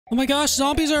Oh my gosh,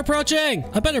 zombies are approaching.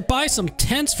 I better buy some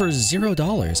tents for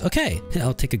 $0. Okay,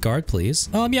 I'll take a guard, please.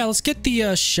 Yeah, let's get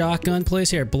the shotgun,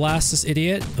 please. Here, blast this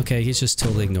idiot. Okay, he's just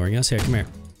totally ignoring us. Here, come here.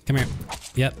 Come here.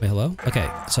 Yep. Wait, hello. Okay.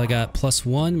 So I got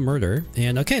 +1 murder.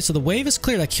 And okay, so the wave is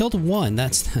cleared. I killed 1.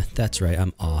 That's right.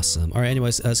 I'm awesome. All right.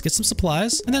 Anyways, let's get some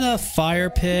supplies and then a fire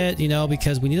pit, you know,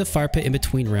 because we need a fire pit in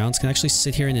between rounds. Can I actually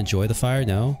sit here and enjoy the fire?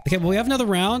 No. Okay. Well, we have another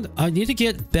round. I need to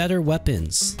get better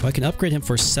weapons. Oh, I can upgrade him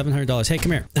for $700. Hey,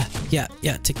 come here. Yeah.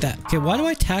 Take that. Okay. Why do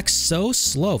I attack so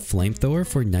slow? Flamethrower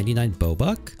for 99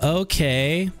 bowbuck.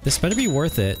 Okay. This better be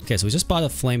worth it. Okay. So we just bought a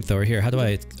flamethrower here. How do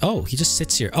I? Oh, he just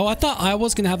sits here. Oh, I thought I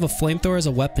was going to have a flamethrower as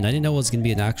a weapon. I didn't know it was going to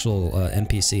be an actual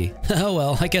NPC. Oh,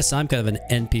 well, I guess I'm kind of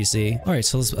an NPC. All right,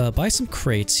 so let's buy some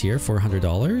crates here for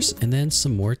 $100 and then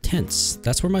some more tents.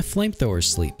 That's where my flamethrower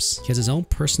sleeps. He has his own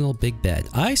personal big bed.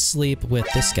 I sleep with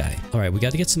this guy. All right, we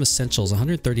got to get some essentials,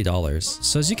 $130.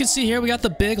 So as you can see here, we got the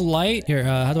big light. Here,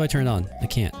 how do I turn it on? I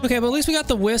can't. Okay, but at least we got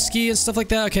the whiskey and stuff like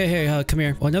that. Okay, hey, come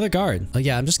here. Oh, another guard. Oh,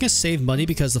 yeah, I'm just going to save money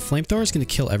because the flamethrower is going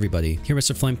to kill everybody. Here,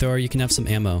 Mr. Flamethrower, you can have some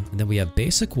ammo. And then we have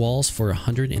basic walls for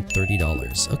 $130.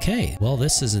 Okay, well,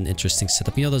 this is an interesting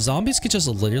setup. You know, the zombies could just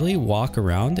literally walk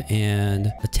around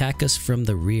and attack us from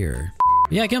the rear.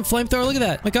 Yeah, again, flamethrower. Look at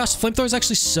that. My gosh, flamethrower is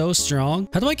actually so strong.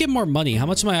 How do I get more money? How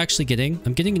much am I actually getting?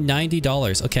 I'm getting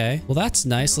 $90. Okay, well, that's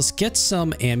nice. Let's get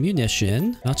some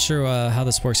ammunition. Not sure how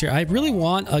this works here. I really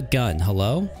want a gun.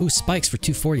 Hello? Ooh, spikes for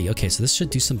 $240. Okay, so this should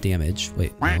do some damage.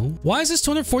 Wait, no. Why is this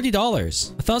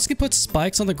 $240? I thought I was gonna put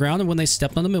spikes on the ground, and when they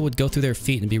stepped on them, it would go through their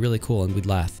feet and be really cool, and we'd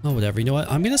laugh. Oh, whatever. You know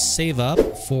what? I'm gonna save up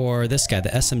for this guy, the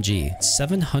SMG.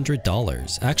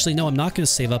 $700. Actually, no, I'm not gonna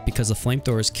save up because the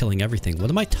flamethrower is killing everything. What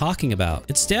am I talking about?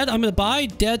 Instead, I'm gonna buy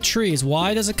dead trees.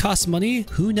 Why does it cost money?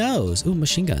 Who knows? Ooh,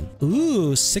 machine gun.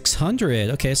 Ooh, 600.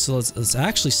 Okay, so let's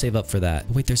actually save up for that.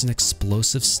 Wait, there's an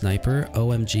explosive sniper.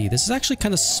 OMG. This is actually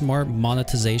kind of smart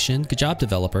monetization. Good job,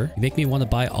 developer. You make me want to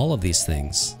buy all of these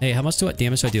things. Hey, how much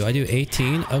damage do I do? I do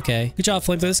 18. Okay. Good job,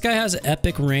 Flamethrower. This guy has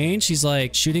epic range. He's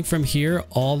like shooting from here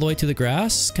all the way to the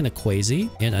grass. Kind of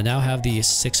crazy. And I now have the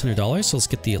 $600. So let's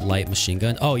get the light machine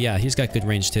gun. Oh, yeah, he's got good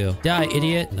range too. Die,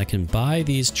 idiot. And I can buy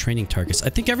these training targets. I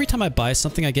think every time I buy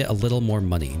something, I get a little more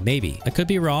money. Maybe. I could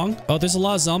be wrong. Oh, there's a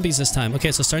lot of zombies this time.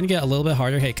 Okay, so it's starting to get a little bit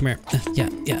harder. Hey, come here.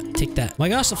 Yeah, take that. My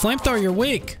gosh, the flamethrower, you're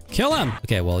weak. Kill him.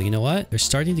 Okay, well, you know what? They're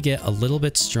starting to get a little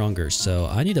bit stronger, so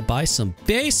I need to buy some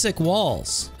basic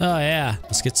walls. Oh, yeah.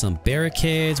 Let's get some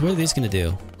barricades. What are these going to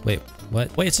do? Wait,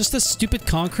 what? Wait, it's just this stupid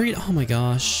concrete? Oh my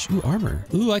gosh. Ooh, armor.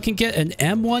 Ooh, I can get an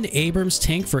M1 Abrams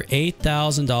tank for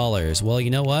 $8,000. Well, you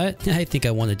know what? I think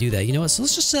I want to do that. You know what? So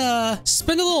let's just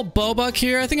spend a little bowbuck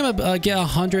here. I think I'm gonna get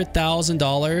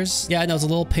 $100,000. Yeah, I know it's a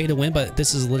little pay to win, but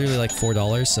this is literally like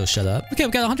 $4, so shut up. Okay,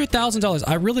 we've got $100,000.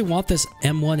 I really want this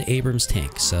M1 Abrams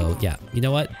tank. So yeah, you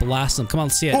know what? Blast them. Come on,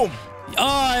 let's see it. Boom.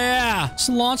 Oh, yeah. Just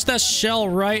launch that shell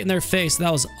right in their face.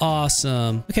 That was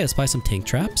awesome. Okay, let's buy some tank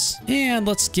traps. And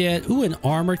let's get, ooh, an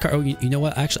armored car. Oh, you know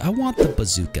what? Actually, I want the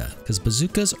bazooka because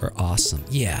bazookas are awesome.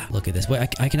 Yeah, look at this. Wait,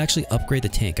 I can actually upgrade the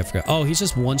tank. I forgot. Oh, he's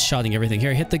just one-shotting everything.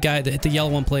 Here, hit the guy, hit the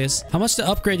yellow one, please. How much to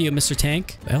upgrade you, Mr.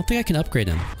 Tank? I don't think I can upgrade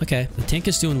him. Okay, the tank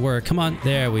is doing work. Come on.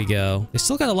 There we go. They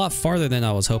still got a lot farther than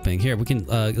I was hoping. Here, we can,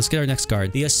 let's get our next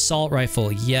guard. The assault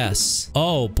rifle. Yes.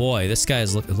 Oh, boy. This guy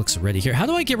looks ready. Here, how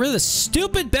do I get rid of this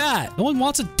stupid bat? No one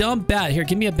wants a dumb bat. Here,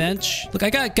 give me a bench. Look, I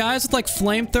got guys with like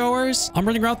flamethrowers. I'm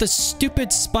running around with this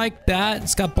stupid spike bat.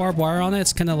 It's got barbed wire on it.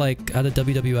 It's kind of like out of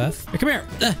WWF. Here, come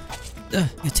here. Yeah,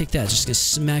 take that. Just gonna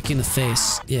smack you in the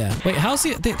face. Yeah. Wait, how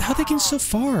they getting so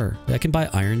far? I can buy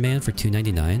Iron Man for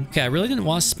 $2.99. Okay, I really didn't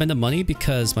want to spend the money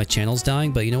because my channel's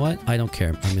dying, but you know what? I don't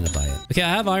care. I'm gonna buy it. Okay, I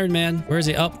have Iron Man. Where is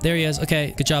he? Oh, there he is.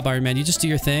 Okay, good job, Iron Man. You just do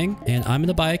your thing. And I'm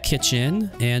gonna buy a kitchen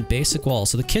and basic wall.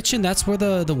 So the kitchen, that's where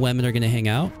the women are gonna hang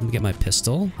out. Let me get my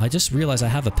pistol. I just realized I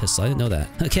have a pistol. I didn't know that.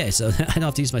 Okay, so I don't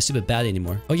have to use my stupid bat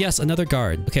anymore. Oh, yes, another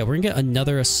guard. Okay, we're gonna get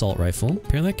another assault rifle.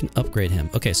 Apparently, I can upgrade him.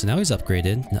 Okay, so now he's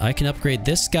upgraded. And I can upgrade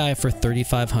this guy for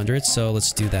 3,500, so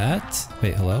let's do that.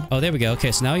 Wait, hello? Oh, there we go.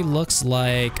 Okay, so now he looks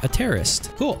like a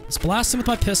terrorist. Cool. Let's blast him with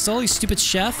my pistol, you stupid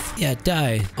chef. Yeah,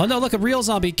 die. Oh no, look, a real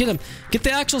zombie. Get him. Get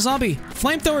the actual zombie.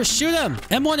 Flamethrower, shoot him.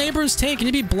 M1 Abrams tank. You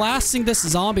need to be blasting this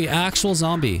zombie, actual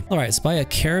zombie. All right, let's buy a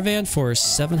caravan for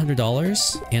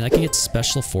 $700, and I can get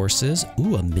special forces.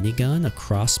 Ooh, a minigun, a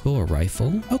crossbow, a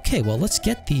rifle. Okay, well, let's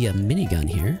get the minigun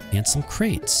here and some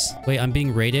crates. Wait, I'm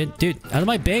being raided. Dude, out of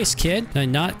my base, kid. Can I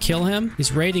not kill him?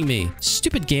 He's raiding me.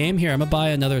 Stupid game. Here, I'm gonna buy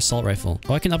another assault rifle.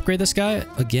 Oh, I can upgrade this guy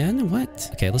again? What?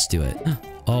 Okay, let's do it.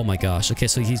 Oh my gosh. Okay,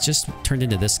 so he's just turned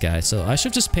into this guy. So I should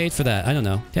have just paid for that. I don't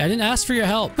know. Okay, I didn't ask for your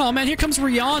help. Oh man, here comes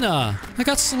Rihanna. I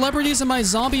got celebrities in my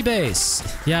zombie base.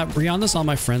 Yeah, Rihanna's on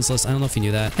my friends list. I don't know if you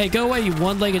knew that. Hey, go away, you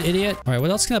one-legged idiot. All right,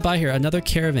 what else can I buy here? Another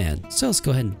caravan. So let's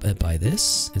go ahead and buy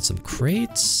this and some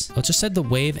crates. Oh, it just said the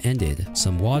wave ended.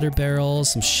 Some water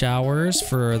barrels, some showers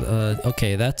for,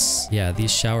 okay, that's, yeah,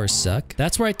 these showers suck.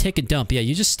 That's where I take a dump. Yeah,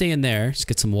 you just stay in there. Just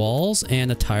get some walls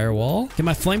and a tire wall. Okay,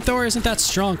 my flamethrower isn't that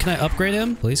strong. Can I upgrade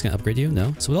him? Please, can I upgrade you?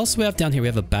 No. So what else do we have down here? We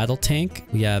have a battle tank.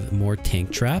 We have more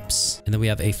tank traps. And then we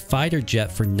have a fighter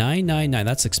jet for $999.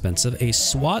 That's expensive. A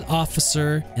SWAT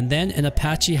officer and then an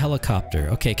Apache helicopter.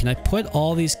 Okay, can I put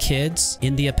all these kids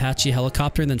in the Apache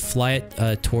helicopter and then fly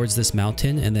it towards this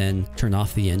mountain and then turn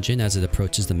off the engine as it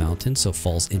approaches the mountain so it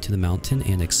falls into the mountain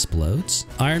and explodes?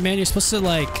 Iron Man, you're supposed to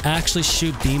like actually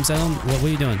shoot beams at him. What are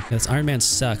you doing? This Iron Man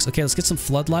sucks. Okay, let's get some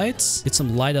floodlights. Get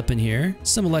some light up in here.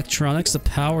 Some electronics to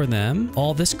power them.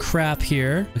 All this crap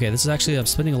here. Okay, this is actually, I'm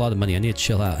spending a lot of money. I need to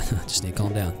chill out. Just need to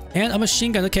calm down. And a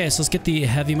machine gun. Okay, so let's get the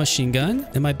heavy machine gun.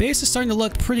 And my base is starting to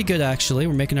look pretty good, actually.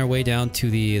 We're making our way down to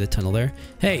the tunnel there.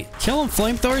 Hey, kill him,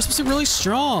 flamethrower. He's supposed to be really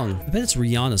strong. I bet it's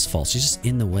Rihanna's fault. She's just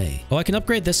in the way. Oh, I can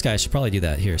upgrade this guy. I should probably do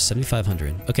that. Here,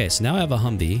 7,500. Okay, so now I have a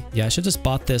Humvee. Yeah, I should have just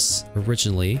bought this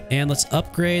originally. And let's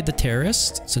upgrade the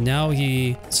terrorist. So now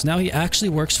he actually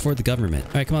works for the government.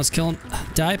 All right, come on, let's kill him.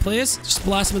 Die, please. Just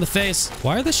blast him in the face.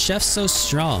 Why are the chefs so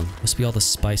strong? Must be all the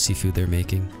spicy food they're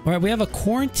making. All right, we have a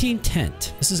quarantine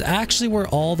tent. This is actually where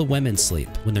all the women sleep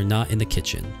when they're not in the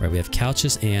kitchen. All right, we have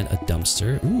couches and a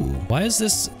dumpster. Ooh, why is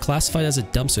this classified as a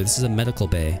dumpster? This is a medical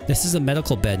bay. This is a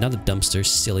medical bed, not a dumpster.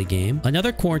 Silly game.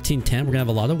 Another quarantine tent. We're gonna have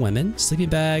a lot of women. Sleeping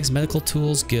bags, medical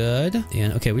tools, good.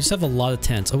 And okay, we just have a lot of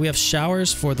tents. Oh, we have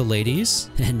showers for the ladies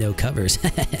and no covers.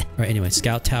 All right, anyway,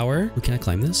 scout tower. Ooh, can I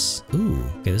climb this? Ooh,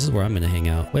 okay, this is where I'm gonna hang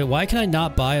out. Wait, why can I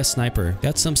not buy a sniper?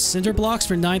 Got some cinder blocks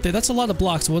for 930. That's a lot of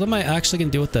blocks. What am I actually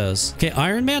gonna do with those? Okay,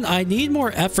 Iron Man, I need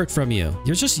more effort from you.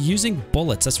 You're just using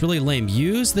bullets. That's really lame.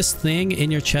 Use this thing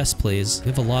in your chest, please. We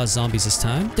have a lot of zombies this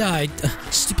time. Die,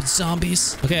 stupid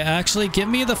zombies. Okay, actually, give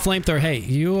me the flamethrower. Hey,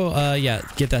 you, yeah,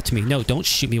 give that to me. No, don't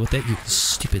shoot me with it, you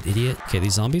stupid idiot. Okay,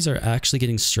 these zombies are actually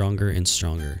getting stronger and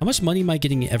stronger. How much money am I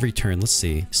getting every turn? Let's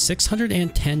see.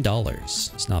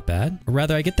 $610. It's not bad. Or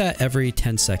rather, I get that every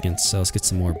 10 seconds. So let's get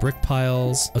some more brick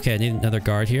piles. Okay, I need another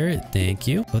guard here. Thank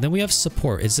you. Oh, then we have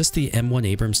support. Is this the M1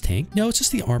 Abrams tank? No, it's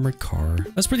just the armored car.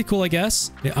 That's pretty cool, I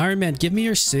guess. Hey, Iron Man, give me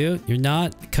your suit. You're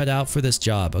not cut out for this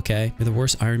job, okay? You're the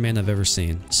worst Iron Man I've ever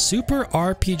seen. Super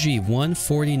RPG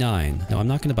 149. No, I'm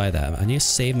not going to buy that. I need to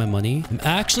save my money. I'm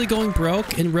actually going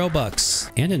broke in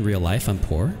Robux. And in real life, I'm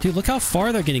poor. Dude, look how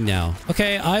far they're getting now.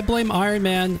 Okay, I blame Iron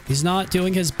Man. He's not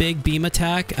doing his big beam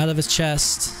attack out of his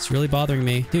chest. It's really bothering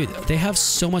me. Dude, they have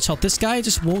so much health. This guy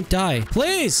just won't die.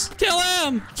 Please, kill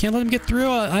him. Can't let him get through.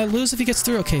 I lose if he gets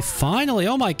through. Okay, finally.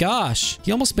 Oh my gosh.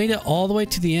 He almost made it all the way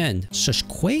to the end. It's just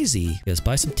crazy. Let's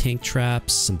buy some tank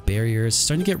traps, some barriers. It's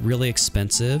starting to get really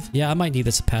expensive. Yeah, I might need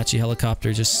this Apache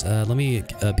helicopter. Just let me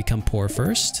become poor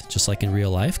first, just like in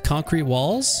real life. Concrete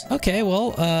walls. Okay,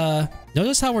 well,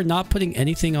 notice how we're not putting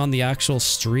anything on the actual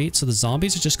street, so the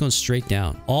zombies are just going straight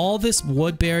down. All this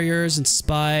wood barriers and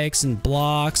spikes and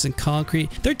blocks and concrete,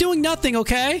 they're doing nothing,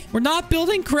 okay? We're not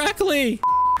building correctly.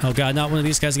 Oh god, not one of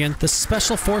these guys again. The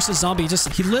special forces zombie,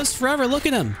 he lives forever. Look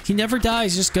at him. He never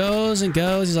dies. He just goes and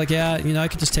goes. He's like, yeah, you know, I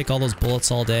could just take all those bullets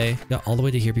all day. Got all the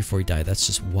way to here before he died. That's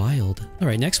just wild. All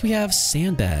right, next we have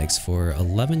sandbags for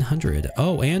 1,100.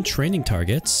 Oh, and training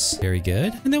targets. Very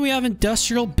good. And then we have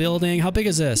industrial building. How big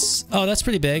is this? Oh, that's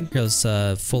pretty big. Here, let's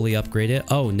fully upgrade it.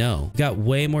 Oh no, we got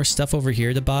way more stuff over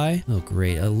here to buy. Oh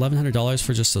great, $1,100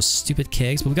 for just those stupid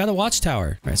kegs. But we got a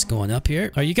watchtower. All right, it's going up here.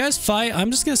 All right, you guys fight.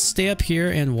 I'm just gonna stay up here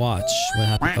and watch what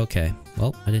happens. Okay.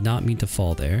 Well, I did not mean to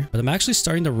fall there, but I'm actually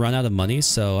starting to run out of money,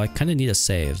 so I kind of need a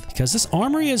save because this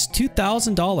armory is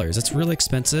 $2,000. It's really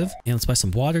expensive. And let's buy some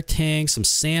water tanks, some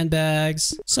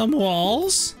sandbags, some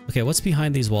walls. Okay, what's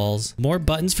behind these walls? More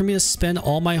buttons for me to spend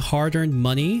all my hard-earned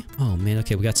money. Oh man,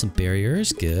 okay, we got some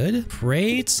barriers. Good.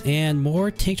 Crates and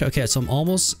more tank. Okay, so I'm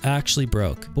almost actually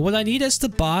broke. But what I need is to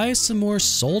buy some more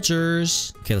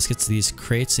soldiers. Okay, let's get to these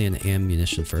crates and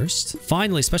ammunition first.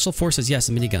 Finally, special forces. Yes,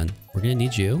 a minigun. We're gonna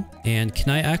need you. And can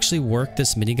I actually work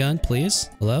this minigun, please?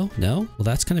 Hello? No? Well,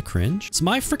 that's kind of cringe. It's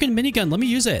my freaking minigun. Let me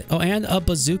use it. Oh, and a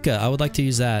bazooka. I would like to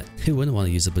use that. Who wouldn't want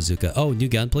to use a bazooka? Oh, new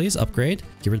gun, please. Upgrade.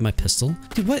 Get rid of my pistol.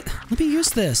 Dude, what? Let me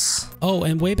use this. Oh,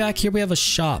 and way back here, we have a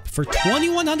shop for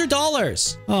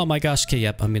 $2,100. Oh my gosh. Okay,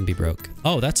 yep. I'm gonna be broke.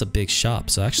 Oh, that's a big shop.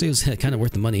 So actually it was kind of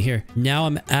worth the money here. Now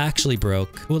I'm actually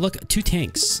broke. Oh, look, 2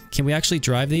 tanks. Can we actually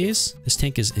drive these? This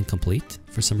tank is incomplete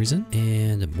for some reason.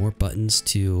 And more buttons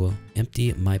to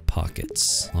empty my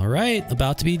pockets. All right,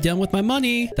 about to be done with my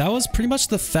money. That was pretty much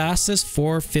the fastest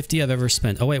 450 I've ever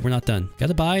spent. Oh wait, we're not done. Got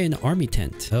to buy an army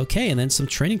tent. Okay, and then some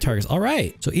training targets. All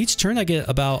right, so each turn I get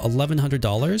about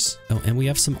 $1,100. Oh, and we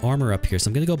have some armor up here. So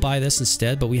I'm gonna go buy this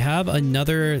instead, but we have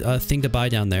another thing to buy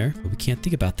down there. But we can't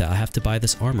think about that. I have to buy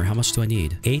this armor. How much do I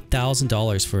need?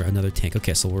 $8,000 for another tank.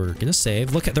 Okay, so we're gonna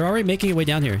save. Look, they're already making it way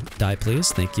down here. Die,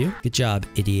 please. Thank you. Good job,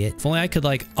 idiot. If only I could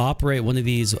like operate one of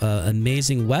these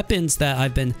amazing weapons that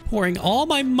I've been pouring all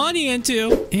my money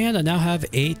into. And I now have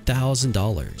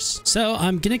 $8,000. So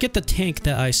I'm gonna get the tank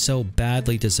that I so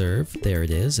badly deserve. There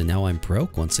it is. And now I'm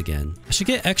broke once again. I should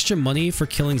get extra money for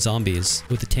killing zombies.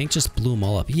 With the tank just blew them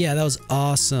all up. Yeah, that was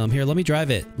awesome. Here, let me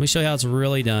drive it. Let me show you how it's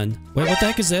really done. Wait, what the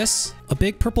heck is this? A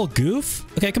big purple goof?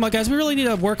 Okay, come on, guys. We really need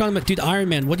to work on him. Dude, Iron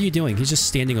Man, what are you doing? He's just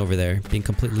standing over there, being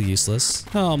completely useless.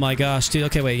 Oh my gosh, dude.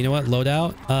 Okay, wait, you know what?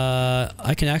 Loadout.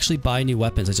 I can actually buy new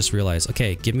weapons. I just realized.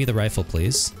 Okay, give me the rifle,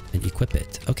 please, and equip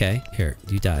it. Okay, here,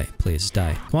 you die. Please,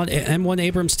 die. Come on, M1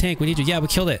 Abrams tank. We need you. Yeah, we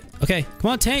killed it. Okay,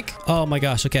 come on, tank. Oh my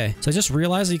gosh, okay. So I just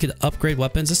realized you could upgrade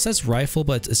weapons. This says rifle,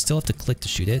 but I still have to click to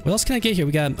shoot it. What else can I get here?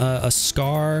 We got a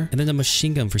scar and then a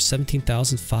machine gun for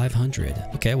 17,500.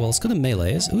 Okay, well, let's go to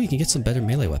melees. Ooh, you can get some better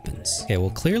melee weapons. Okay, well,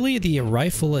 clearly the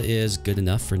rifle is good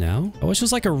enough for now. I wish it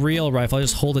was like a real rifle. I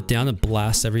just hold it down and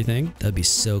blast everything. That'd be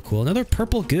so cool. Another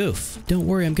purple goof. Don't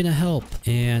worry, I'm gonna help.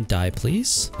 And die,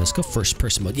 please. Let's go first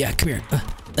person mode. Yeah, come here.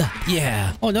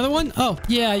 Yeah. Oh, another one? Oh,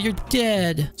 yeah, you're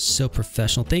dead. So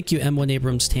professional. Thank you, M1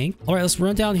 Abrams tank. All right, let's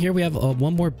run down here. We have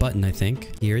one more button, I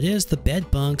think. Here it is, the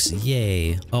bed bunks.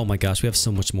 Yay. Oh my gosh, we have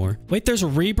so much more. Wait, there's a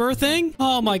rebirthing?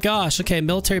 Oh my gosh. Okay,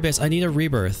 military base. I need a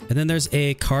rebirth. And then there's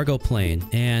a cargo plane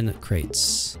and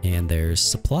crates. And there's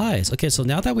supplies. Okay, so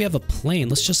now that we have a plane,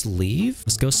 let's just leave.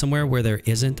 Let's go somewhere where there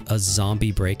isn't a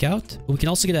zombie breakout. We can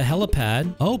also get a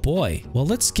helipad. Oh boy. Well,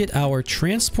 let's get our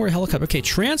transport helicopter. Okay,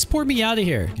 transport me out of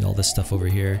here. Get all this stuff over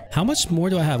here. How much more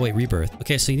do I have? Wait, rebirth.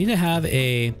 Okay, so you need to have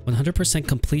a 100%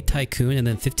 complete tycoon and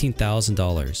then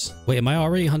 $15,000. Wait, am I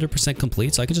already 100%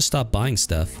 complete? So I can just stop buying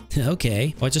stuff.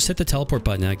 Okay. Well, I just hit the teleport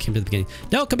button and I came to the beginning.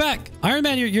 No, come back. Iron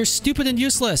Man, you're stupid and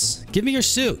useless. Give me your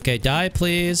suit. Okay, die,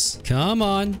 please. Come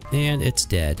on. And it's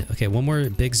dead. Okay, one more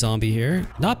big zombie here.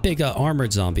 Not big,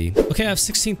 armored zombie. Okay, I have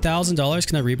 $16,000.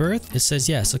 Can I rebirth? It says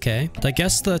yes. Okay. But I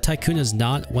guess the tycoon is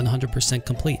not 100%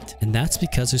 complete. And that's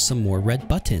because there's some more red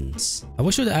buttons. I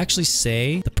wish it would actually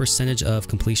say the percentage of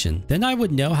completion. Then I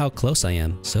would know how close I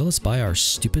am. So let's buy our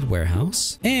stupid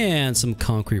warehouse and some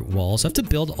concrete walls. I have to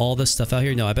build all this stuff out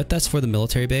here. No, I bet that's for the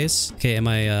military base. Okay, am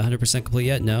I 100% complete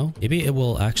yet? No. Maybe it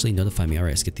will actually notify me. All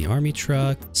right, let's get the army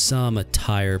truck, some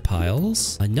tire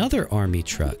piles, another army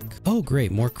truck. Oh,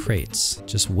 great, more crates.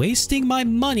 Just wasting my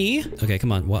money. Okay,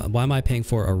 come on. Why am I paying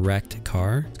for a wrecked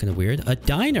car? It's kind of weird. A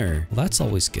diner. Well, that's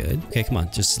always good. Okay, come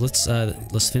on. Just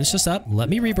let's finish this up. Let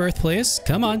me rebirth, please.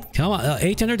 Come on. Come on.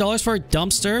 $800 for a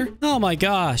dumpster. Oh my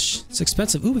gosh. It's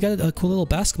expensive. Ooh, we got a cool little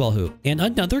basketball hoop. And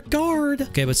another guard.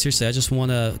 Okay, but seriously, I just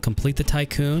want to complete the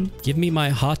tycoon. Give me my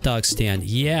hot dog stand.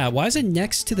 Yeah, why is it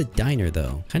next to the diner,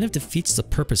 though? Kind of defeats the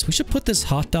purpose. We should put this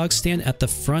hot dog stand at the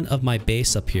front of my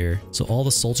base up here. So all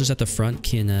the soldiers at the front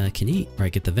can eat. All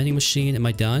right, get the vending machine. Am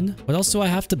I done? What else do I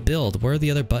have to build? Where are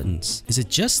the other buttons? Is it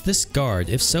just this guard?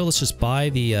 If so, let's just buy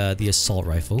the assault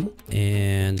rifle.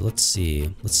 And let's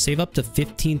see. Let's save up to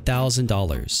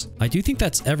 $15,000. I do think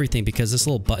that's everything because this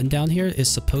little button down here is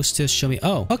supposed to show me.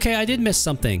 Oh, okay. I did miss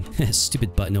something.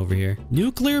 Stupid button over here.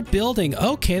 Nuclear building.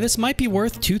 Okay, this might be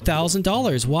worth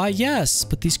 $2,000. Why, yes,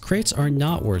 but these crates are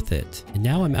not worth it. And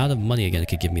now I'm out of money again. It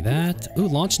could give me that. Ooh,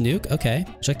 launch nuke. Okay.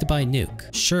 Would you like to buy a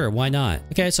nuke? Sure, why not?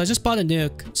 Okay, so I just bought a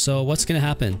nuke. So what's going to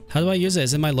happen? How do I use it?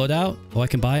 Is it in my loadout? Oh, I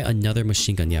can buy another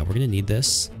machine gun. Yeah, we're going to need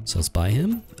this. So let's buy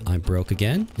him. I'm broke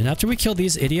again. And after we kill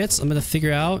these idiots, I'm going to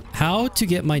figure out how to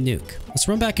get my nuke. Let's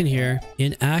run back in here.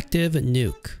 Inactive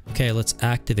nuke. Okay, let's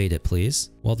activate it, please.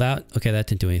 Well, that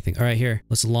didn't do anything. All right, here.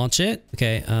 Let's launch it.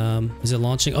 Okay, is it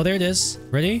launching? Oh, there it is.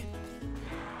 Ready?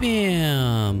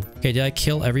 Bam. Okay, did I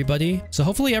kill everybody? So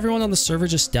hopefully everyone on the server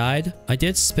just died. I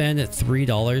did spend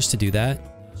 $3 to do that.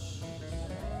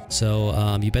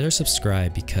 So you better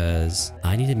subscribe because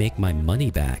I need to make my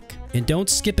money back. And don't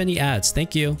skip any ads.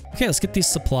 Thank you. Okay, let's get these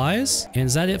supplies. And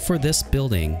is that it for this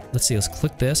building? Let's see. Let's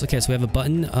click this. Okay, so we have a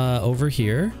button over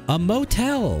here. A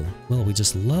motel. Well, we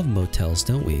just love motels,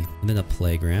 don't we? And then a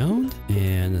playground.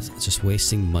 And it's just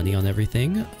wasting money on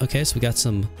everything. Okay, so we got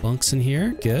some bunks in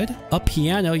here. Good. A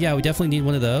piano. Yeah, we definitely need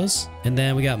one of those. And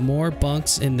then we got more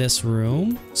bunks in this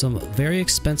room. Some very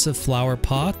expensive flower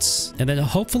pots. And then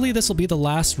hopefully this will be the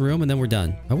last room and then we're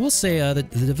done. I will say the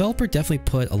developer definitely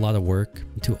put a lot of work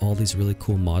into all these really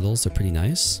cool models. They're pretty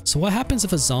nice. So what happens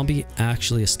if a zombie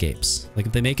actually escapes? Like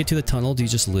if they make it to the tunnel, do you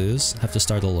just lose? Have to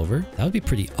start all over? That would be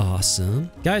pretty awesome.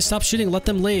 Guys, stop shooting. Let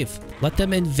them leave. Let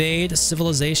them invade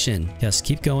civilization. Yes,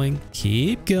 keep going.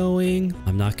 Keep going.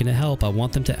 I'm not going to help. I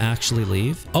want them to actually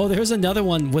leave. Oh, there's another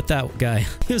one with that guy.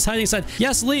 He was hiding inside.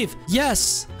 Yes, leave.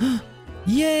 Yes.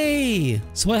 Yay.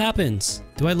 So what happens?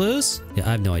 Do I lose? Yeah,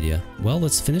 I have no idea. Well,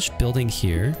 let's finish building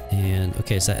here. And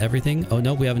okay, is that everything? Oh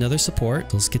no, we have another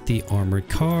support. Let's get the armored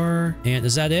car. And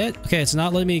is that it? Okay, it's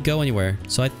not letting me go anywhere.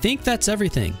 So I think that's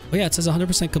everything. Oh yeah, it says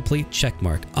 100% complete check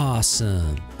mark.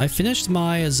 Awesome. I finished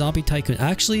my zombie tycoon.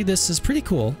 Actually, this is pretty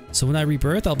cool. So when I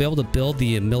rebirth, I'll be able to build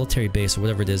the military base or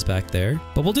whatever it is back there.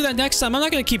 But we'll do that next time. I'm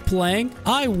not going to keep playing.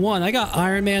 I won. I got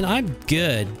Iron Man. I'm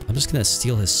good. I'm just going to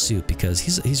steal his suit because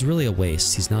he's really a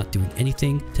waste. He's not doing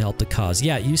anything to help the cause.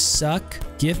 Yeah, you suck.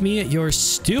 Give me your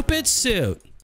stupid suit.